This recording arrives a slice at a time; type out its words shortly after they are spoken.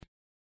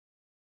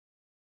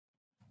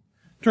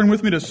Turn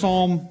with me to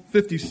Psalm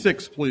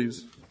 56,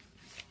 please.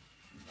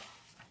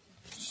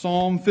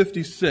 Psalm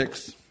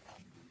 56.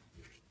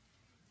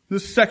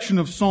 This section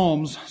of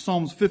Psalms,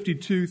 Psalms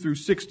 52 through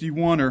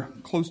 61, are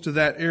close to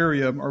that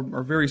area,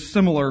 are very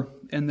similar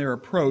in their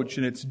approach.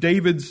 And it's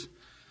David's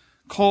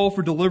call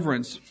for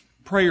deliverance,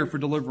 prayer for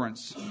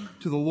deliverance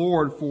to the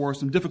Lord for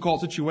some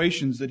difficult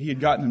situations that he had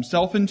gotten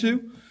himself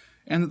into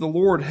and that the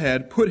Lord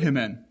had put him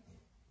in.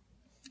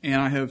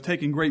 And I have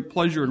taken great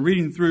pleasure in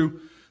reading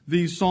through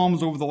these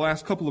Psalms over the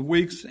last couple of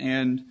weeks,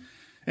 and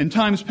in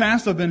times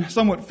past I've been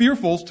somewhat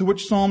fearful as to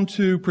which Psalm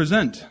to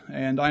present,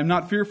 and I'm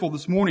not fearful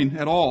this morning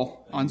at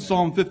all on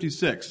Psalm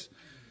 56.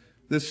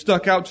 This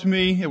stuck out to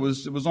me. It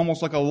was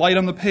almost like a light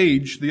on the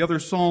page. The other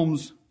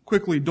Psalms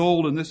quickly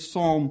dulled, and this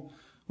Psalm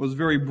was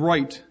very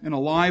bright and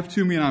alive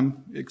to me, and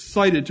I'm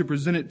excited to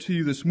present it to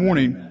you this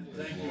morning.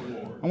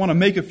 I want to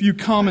make a few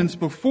comments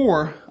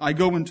before I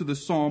go into the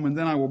Psalm, and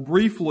then I will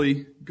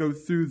briefly go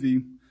through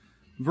the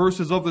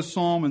verses of the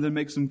Psalm and then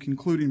make some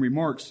concluding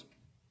remarks.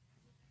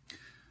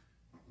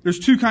 There's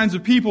two kinds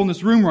of people in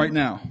this room right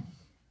now.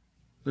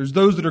 There's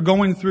those that are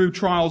going through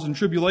trials and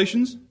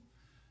tribulations,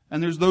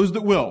 and there's those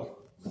that will.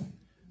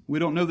 We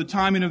don't know the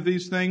timing of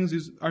these things.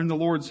 These are in the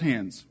Lord's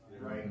hands.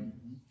 Right.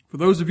 For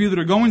those of you that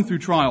are going through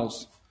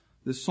trials,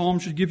 this Psalm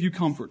should give you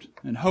comfort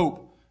and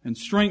hope and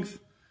strength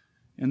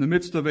in the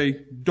midst of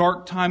a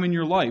dark time in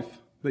your life,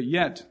 but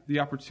yet the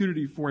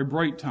opportunity for a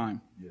bright time.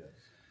 Yes.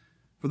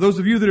 For those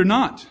of you that are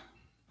not,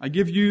 I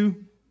give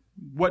you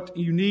what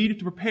you need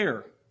to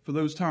prepare for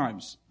those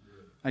times.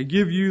 I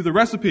give you the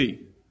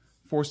recipe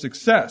for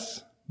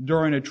success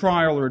during a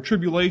trial or a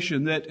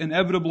tribulation that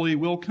inevitably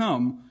will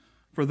come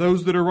for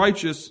those that are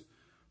righteous,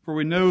 for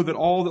we know that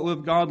all that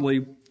live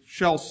godly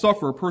shall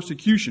suffer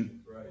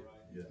persecution. Right.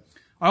 Yes.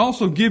 I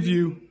also give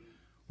you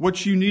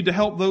what you need to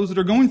help those that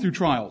are going through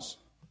trials.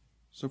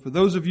 So for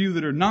those of you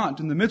that are not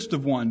in the midst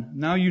of one,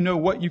 now you know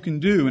what you can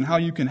do and how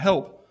you can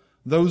help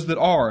those that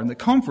are, and the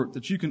comfort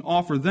that you can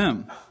offer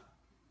them.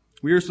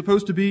 We are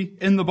supposed to be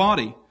in the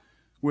body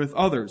with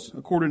others,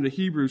 according to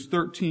Hebrews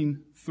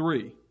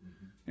 13:3.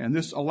 And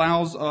this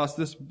allows us,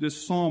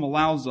 this psalm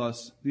allows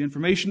us the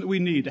information that we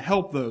need to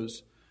help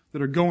those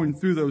that are going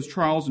through those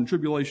trials and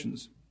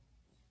tribulations.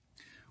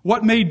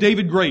 What made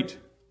David great?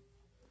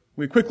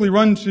 We quickly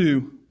run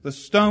to the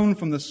stone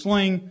from the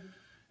sling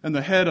and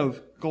the head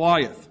of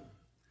Goliath.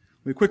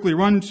 We quickly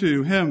run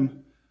to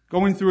him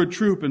going through a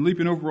troop and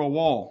leaping over a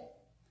wall.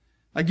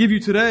 I give you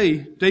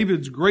today,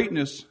 David's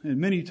greatness, and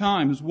many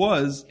times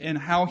was in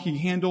how he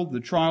handled the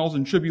trials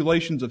and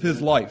tribulations of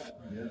his life.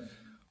 Yes.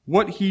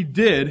 What he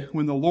did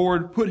when the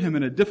Lord put him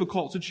in a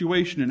difficult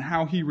situation and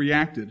how he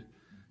reacted.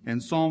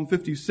 And Psalm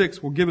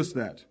 56 will give us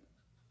that.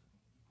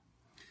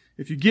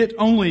 If you get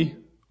only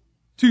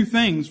two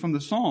things from the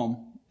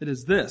Psalm, it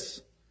is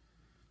this.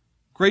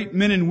 Great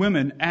men and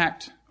women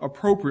act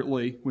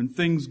appropriately when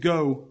things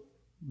go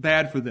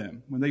bad for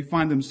them, when they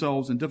find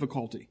themselves in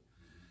difficulty.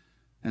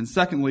 And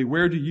secondly,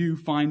 where do you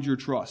find your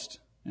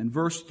trust? And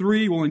verse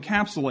 3 will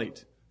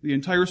encapsulate the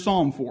entire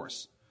psalm for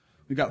us.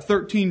 We've got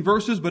 13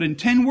 verses, but in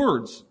 10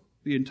 words,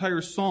 the entire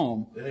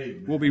psalm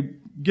will be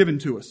given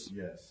to us.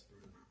 Yes.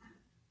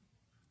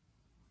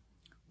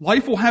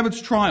 Life will have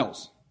its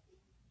trials.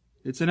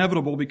 It's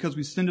inevitable because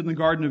we sinned in the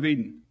Garden of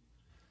Eden.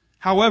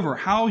 However,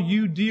 how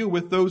you deal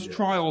with those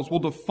trials will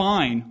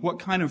define what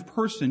kind of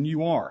person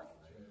you are.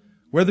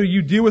 Whether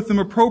you deal with them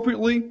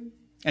appropriately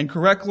and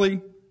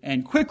correctly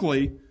and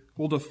quickly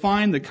will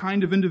define the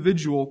kind of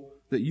individual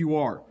that you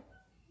are.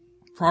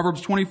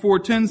 Proverbs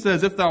 24:10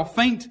 says, "If thou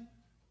faint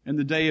in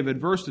the day of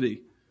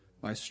adversity,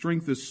 thy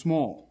strength is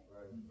small."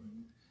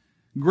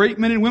 Great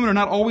men and women are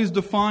not always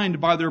defined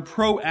by their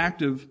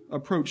proactive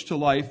approach to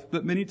life,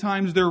 but many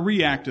times their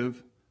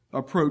reactive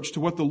approach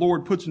to what the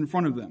Lord puts in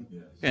front of them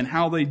and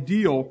how they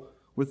deal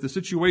with the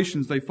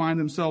situations they find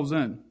themselves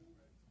in.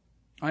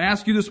 I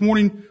ask you this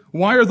morning,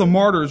 why are the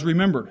martyrs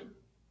remembered?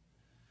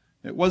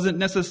 It wasn't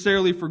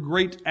necessarily for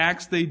great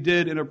acts they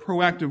did in a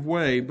proactive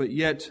way, but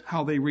yet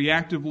how they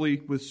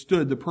reactively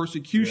withstood the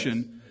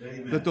persecution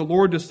that the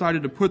Lord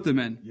decided to put them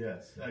in.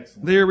 Yes,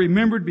 excellent. They are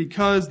remembered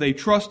because they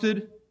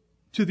trusted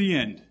to the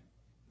end.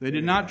 They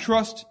did not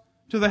trust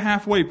to the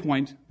halfway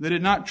point. They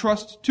did not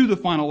trust to the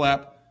final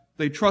lap.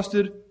 They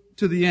trusted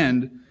to the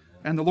end,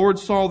 and the Lord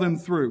saw them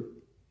through.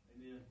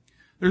 Amen.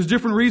 There's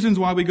different reasons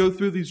why we go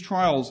through these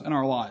trials in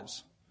our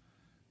lives.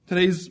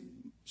 Today's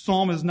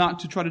psalm is not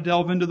to try to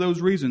delve into those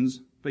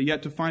reasons, but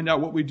yet to find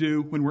out what we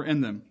do when we're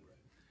in them.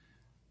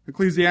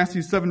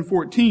 Ecclesiastes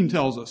 7:14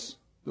 tells us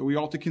that we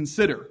ought to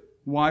consider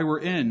why we're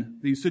in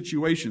these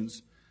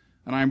situations,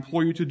 and I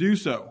implore you to do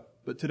so.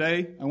 But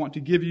today, I want to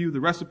give you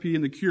the recipe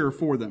and the cure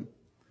for them.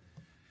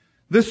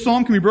 This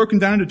psalm can be broken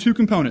down into two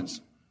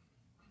components.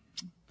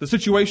 The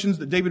situations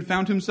that David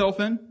found himself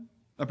in,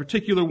 a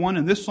particular one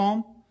in this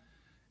psalm,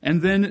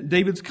 and then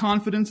David's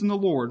confidence in the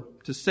Lord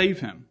to save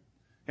him,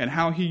 and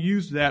how he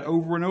used that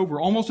over and over,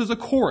 almost as a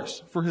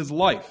chorus for his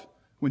life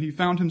when he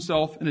found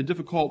himself in a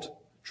difficult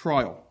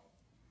trial.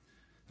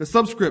 The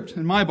subscript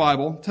in my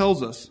Bible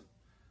tells us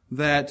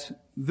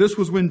that this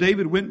was when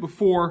David went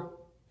before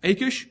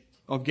Achish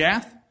of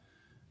Gath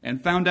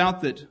and found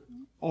out that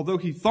although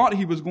he thought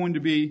he was going to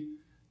be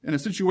in a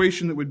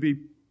situation that would be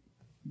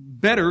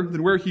better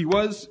than where he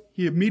was,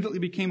 he immediately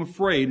became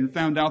afraid and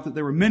found out that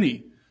there were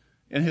many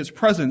in his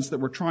presence that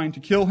were trying to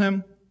kill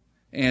him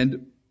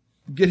and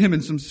get him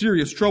in some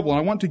serious trouble. And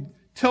I want to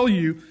tell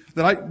you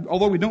that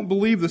although we don't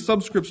believe the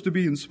subscripts to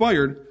be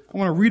inspired, I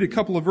want to read a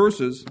couple of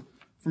verses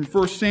from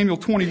 1 Samuel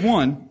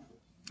 21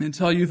 and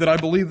tell you that I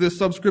believe this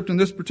subscript in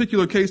this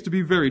particular case to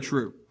be very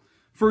true.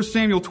 1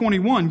 Samuel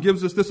 21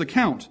 gives us this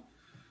account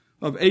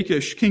of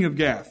Achish, king of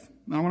Gath.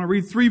 Now I want to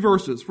read 3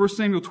 verses. 1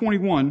 Samuel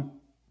 21,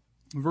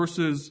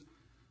 verses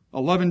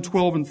 11,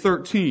 12, and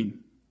 13.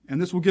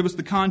 And this will give us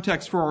the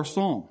context for our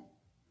psalm.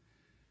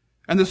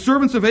 And the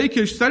servants of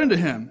Achish said unto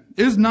him,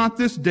 Is not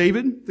this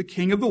David, the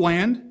king of the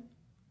land?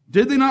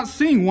 Did they not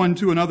sing one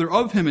to another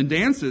of him in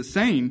dances,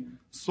 saying,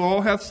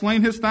 Saul hath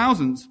slain his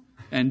thousands,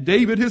 and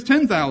David his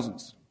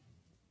 10,000s?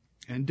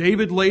 And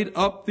David laid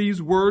up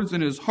these words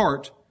in his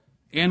heart,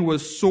 and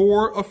was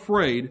sore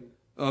afraid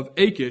of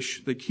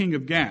Achish, the king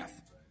of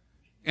Gath.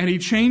 And he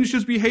changed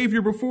his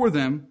behavior before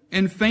them,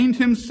 and feigned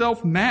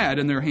himself mad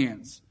in their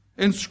hands,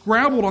 and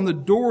scrabbled on the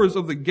doors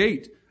of the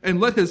gate, and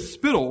let his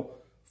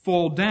spittle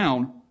fall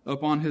down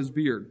upon his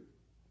beard.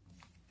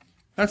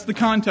 That's the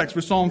context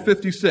for Psalm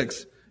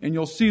 56, and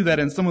you'll see that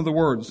in some of the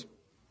words.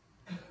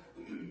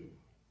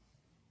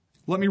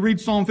 Let me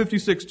read Psalm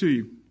 56 to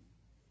you.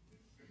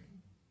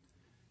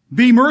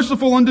 Be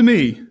merciful unto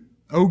me,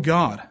 O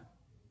God,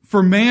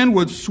 for man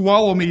would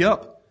swallow me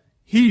up.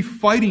 He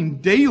fighting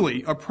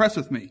daily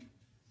oppresseth me.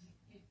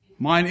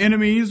 Mine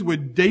enemies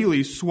would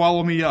daily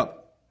swallow me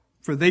up,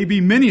 for they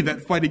be many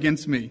that fight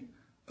against me.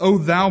 O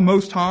thou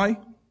most high,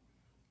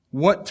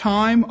 what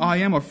time I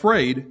am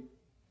afraid,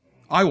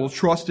 I will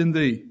trust in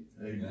thee.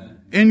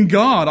 Amen. In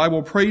God I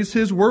will praise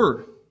his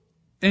word.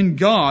 In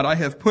God I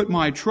have put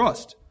my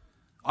trust.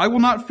 I will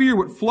not fear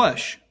what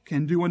flesh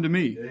can do unto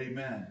me.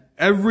 Amen.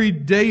 Every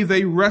day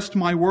they wrest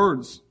my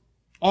words.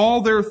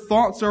 All their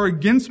thoughts are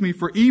against me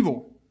for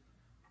evil.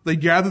 They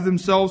gather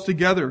themselves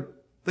together.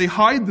 They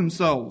hide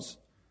themselves.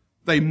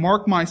 They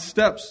mark my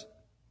steps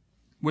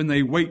when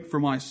they wait for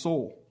my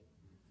soul.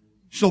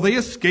 Shall they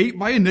escape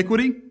by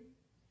iniquity?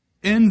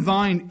 In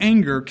thine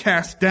anger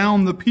cast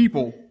down the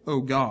people,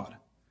 O God.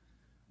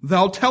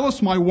 Thou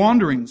tellest my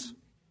wanderings.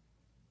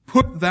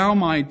 Put thou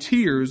my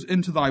tears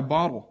into thy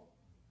bottle.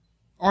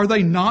 Are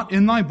they not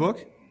in thy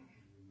book?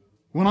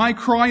 When I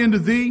cry unto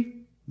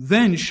thee,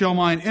 then shall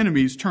mine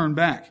enemies turn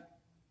back.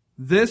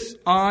 This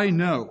I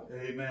know,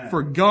 Amen.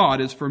 For God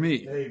is for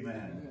me.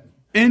 Amen.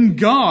 In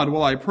God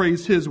will I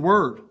praise his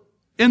word.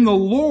 In the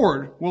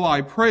Lord will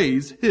I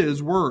praise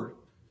his word.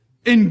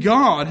 In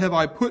God have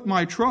I put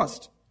my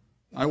trust.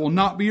 I will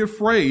not be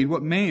afraid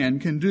what man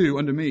can do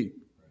unto me.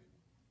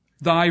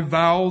 Thy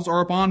vows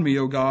are upon me,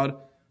 O God.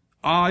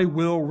 I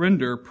will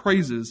render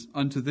praises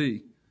unto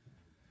thee.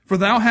 For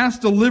thou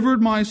hast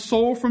delivered my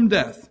soul from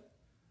death.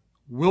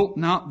 Wilt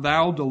not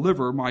thou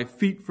deliver my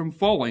feet from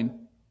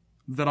falling,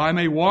 that I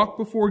may walk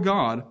before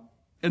God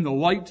in the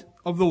light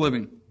of the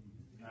living?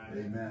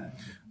 Amen.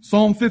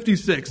 Psalm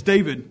 56,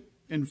 David,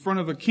 in front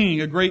of a king,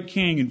 a great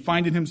king, and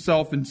finding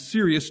himself in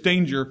serious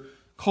danger,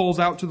 calls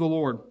out to the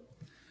Lord.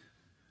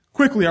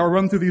 Quickly, I'll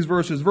run through these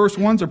verses. Verse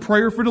 1's a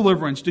prayer for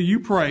deliverance. Do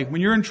you pray?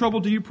 When you're in trouble,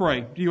 do you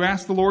pray? Do you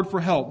ask the Lord for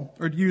help?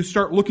 Or do you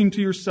start looking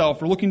to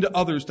yourself or looking to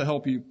others to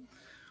help you?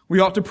 We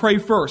ought to pray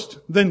first,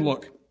 then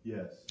look.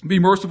 Yes. Be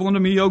merciful unto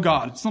me, O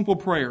God. Simple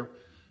prayer.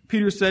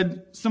 Peter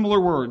said similar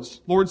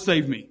words. Lord,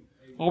 save me.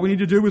 All we need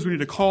to do is we need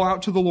to call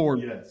out to the Lord.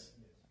 Yes.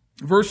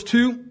 Verse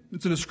 2,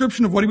 it's a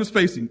description of what he was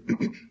facing.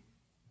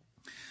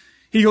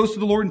 He goes to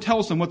the Lord and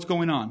tells him what's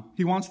going on.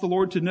 He wants the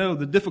Lord to know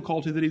the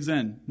difficulty that he's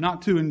in.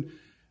 Not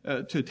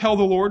to tell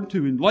the Lord,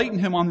 to enlighten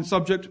him on the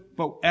subject,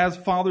 but as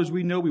fathers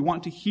we know we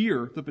want to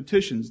hear the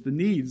petitions, the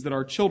needs that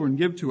our children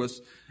give to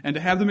us, and to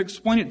have them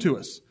explain it to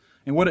us.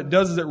 And what it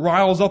does is it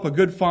riles up a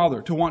good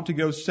father to want to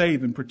go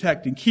save and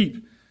protect and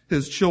keep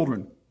his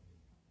children.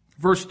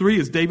 Verse 3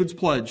 is David's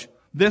pledge.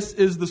 This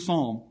is the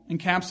psalm,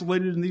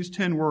 encapsulated in these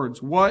 10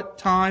 words. What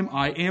time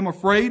I am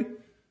afraid,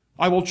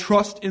 I will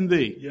trust in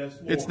thee. Yes,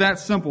 Lord. It's that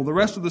simple. The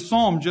rest of the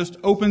psalm just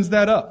opens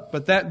that up.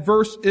 But that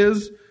verse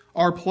is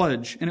our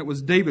pledge, and it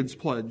was David's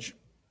pledge.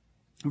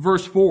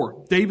 Verse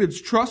 4, David's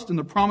trust in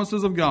the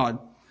promises of God.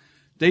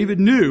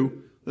 David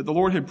knew that the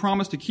Lord had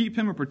promised to keep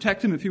him and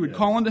protect him if he would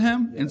call unto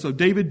him, and so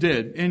David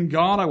did. In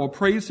God I will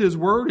praise his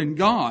word, in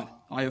God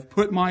I have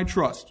put my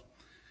trust.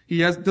 He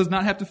does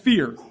not have to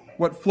fear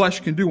what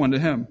flesh can do unto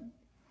him.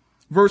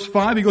 Verse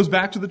 5, he goes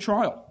back to the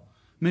trial.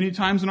 Many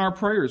times in our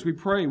prayers, we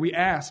pray, we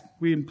ask,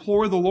 we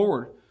implore the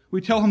Lord. We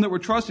tell him that we're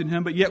trusting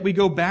him, but yet we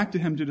go back to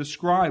him to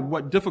describe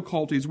what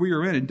difficulties we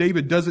are in, and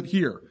David does it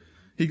here.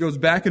 He goes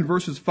back in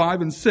verses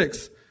 5 and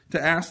 6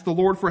 to ask the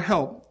Lord for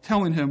help,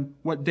 telling him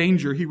what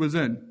danger he was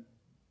in.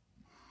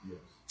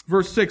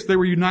 Verse 6, they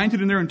were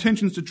united in their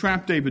intentions to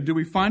trap David. Do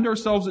we find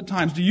ourselves at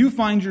times? Do you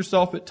find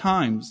yourself at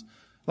times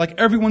like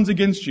everyone's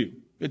against you?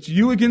 It's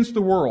you against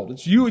the world.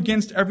 It's you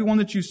against everyone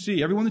that you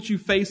see, everyone that you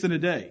face in a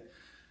day.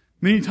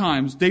 Many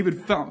times, David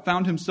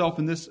found himself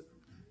in this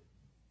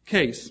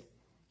case.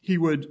 He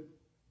would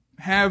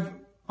have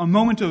a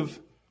moment of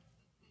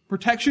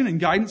protection and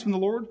guidance from the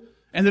Lord,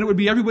 and then it would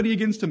be everybody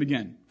against him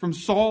again, from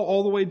Saul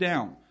all the way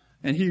down.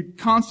 And he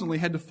constantly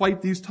had to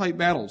fight these type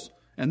battles,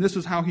 and this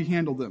is how he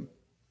handled them.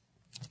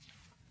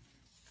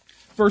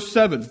 Verse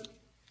 7,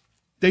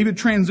 David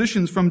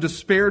transitions from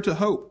despair to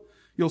hope.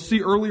 You'll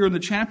see earlier in the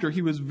chapter,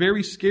 he was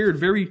very scared,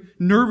 very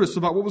nervous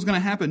about what was going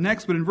to happen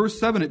next, but in verse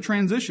 7 it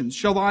transitions.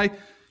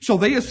 Shall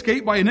they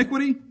escape by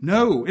iniquity?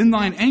 No. In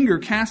thine anger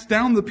cast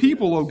down the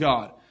people, O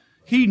God.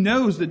 He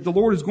knows that the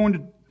Lord is going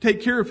to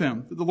take care of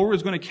him, that the Lord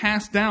is going to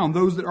cast down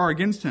those that are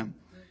against him.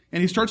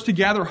 And he starts to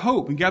gather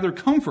hope and gather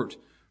comfort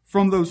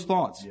from those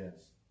thoughts. Yes.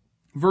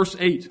 Verse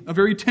 8, a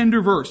very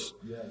tender verse.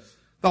 Yes.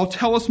 Thou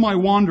tellest my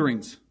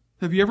wanderings.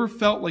 Have you ever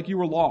felt like you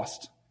were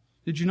lost?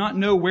 Did you not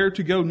know where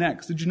to go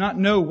next? Did you not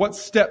know what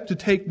step to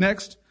take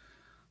next?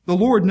 The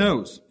Lord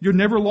knows. You're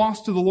never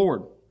lost to the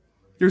Lord.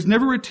 There's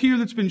never a tear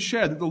that's been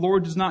shed that the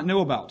Lord does not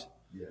know about.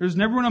 Yes. There's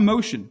never an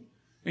emotion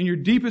in your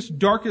deepest,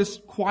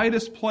 darkest,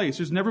 quietest place.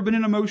 There's never been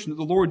an emotion that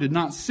the Lord did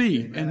not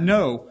see Amen. And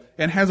know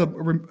and has a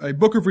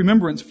book of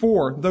remembrance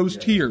for those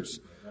yes. tears.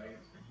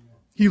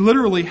 He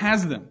literally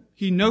has them.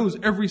 He knows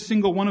every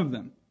single one of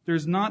them.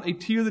 There's not a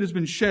tear that has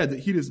been shed that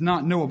he does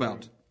not know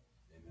about.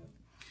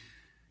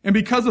 And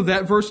because of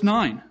that, verse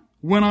 9,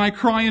 when I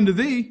cry unto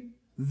thee,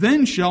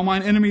 then shall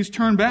mine enemies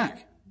turn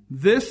back.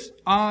 This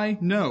I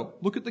know.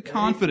 Look at the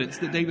confidence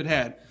that David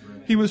had.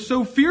 He was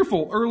so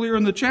fearful earlier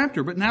in the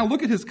chapter, but now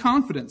look at his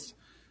confidence.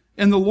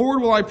 And the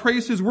Lord will I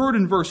praise his word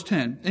in verse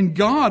 10. And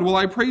God will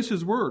I praise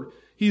his word.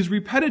 He's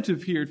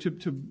repetitive here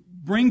to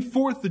bring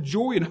forth the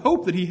joy and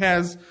hope that he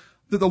has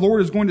that the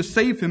Lord is going to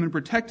save him and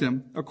protect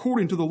him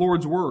according to the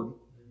Lord's word.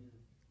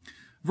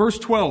 Verse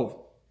 12.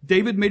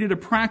 David made it a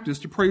practice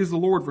to praise the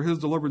Lord for his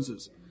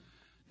deliverances.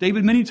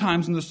 David many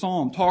times in the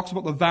psalm talks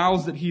about the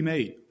vows that he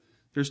made.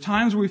 There's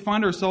times where we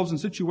find ourselves in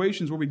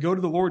situations where we go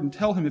to the Lord and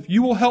tell him, if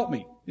you will help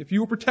me, if you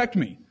will protect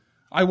me,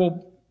 I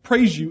will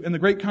praise you in the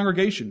great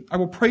congregation. I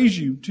will praise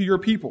you to your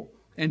people.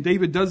 And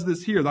David does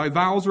this here. Thy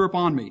vows are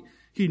upon me.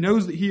 He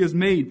knows that he has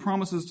made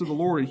promises to the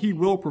Lord and he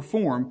will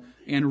perform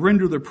and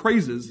render the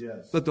praises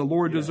that the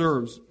Lord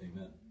deserves.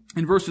 Amen.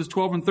 And verses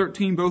 12 and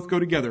 13 both go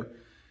together.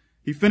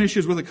 He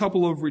finishes with a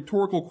couple of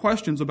rhetorical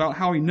questions about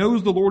how he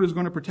knows the Lord is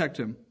going to protect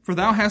him. For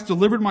thou hast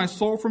delivered my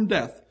soul from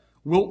death.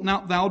 Wilt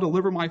not thou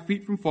deliver my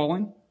feet from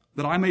falling,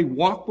 that I may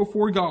walk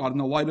before God in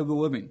the light of the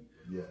living?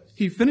 Yes.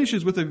 He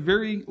finishes with a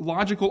very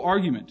logical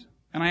argument.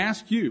 And I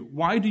ask you,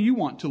 why do you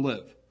want to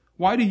live?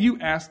 Why do you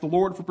ask the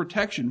Lord for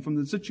protection from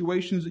the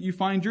situations that you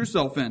find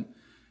yourself in?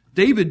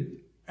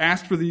 David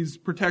asked for these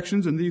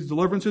protections and these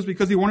deliverances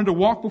because he wanted to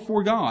walk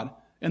before God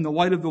in the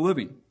light of the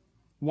living.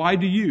 Why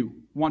do you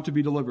want to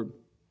be delivered?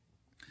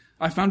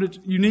 I found it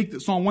unique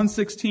that Psalm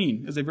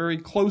 116 is a very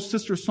close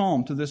sister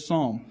psalm to this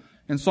psalm.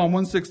 And Psalm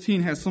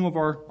 116 has some of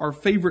our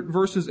favorite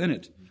verses in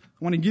it.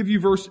 I want to give you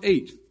verse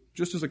 8,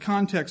 just as a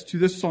context to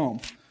this psalm.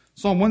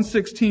 Psalm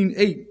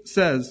 116:8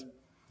 says,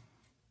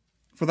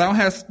 For thou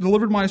hast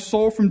delivered my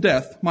soul from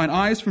death, mine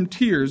eyes from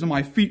tears, and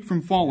my feet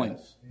from falling.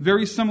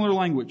 Very similar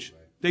language.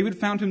 David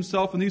found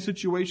himself in these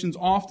situations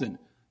often,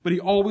 but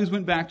he always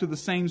went back to the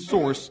same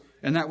source,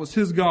 and that was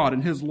his God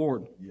and his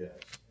Lord. Yes.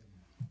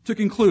 To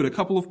conclude, a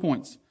couple of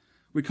points.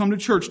 We come to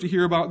church to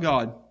hear about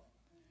God.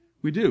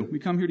 We do. We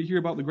come here to hear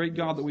about the great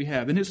God that we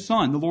have and his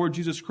Son, the Lord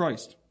Jesus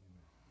Christ.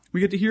 We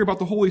get to hear about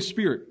the Holy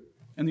Spirit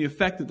and the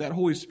effect that that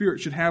Holy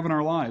Spirit should have in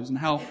our lives and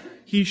how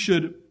he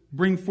should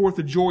bring forth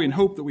the joy and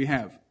hope that we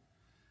have.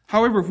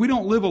 However, if we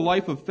don't live a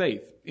life of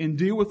faith and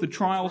deal with the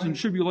trials and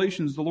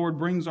tribulations the Lord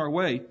brings our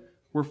way,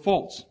 we're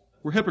false.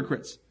 We're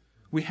hypocrites.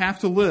 We have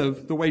to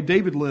live the way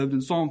David lived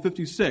in Psalm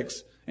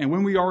 56. And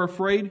when we are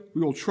afraid,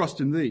 we will trust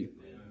in thee.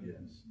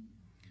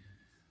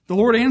 The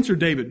Lord answered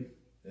David.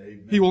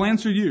 Amen. He will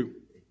answer you.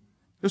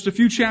 Just a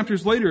few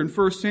chapters later in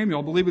 1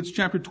 Samuel, I believe it's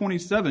chapter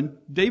 27,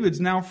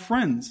 David's now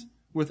friends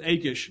with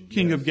Achish,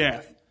 king of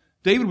Gath.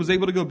 David was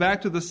able to go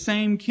back to the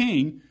same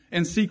king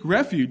and seek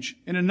refuge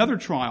in another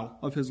trial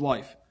of his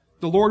life.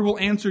 The Lord will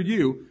answer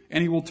you,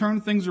 and he will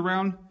turn things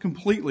around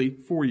completely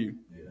for you.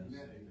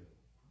 Yes.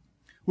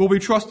 Will we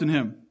trust in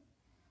him?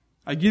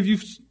 I give you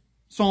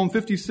Psalm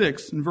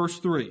 56 and verse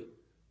 3.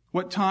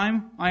 What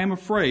time I am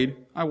afraid,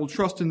 I will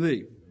trust in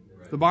thee.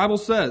 The Bible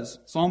says,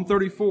 Psalm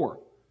 34,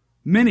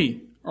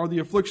 many are the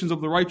afflictions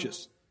of the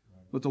righteous,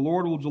 but the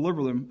Lord will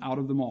deliver them out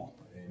of them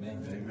all.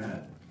 Amen.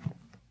 Amen.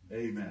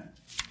 Amen.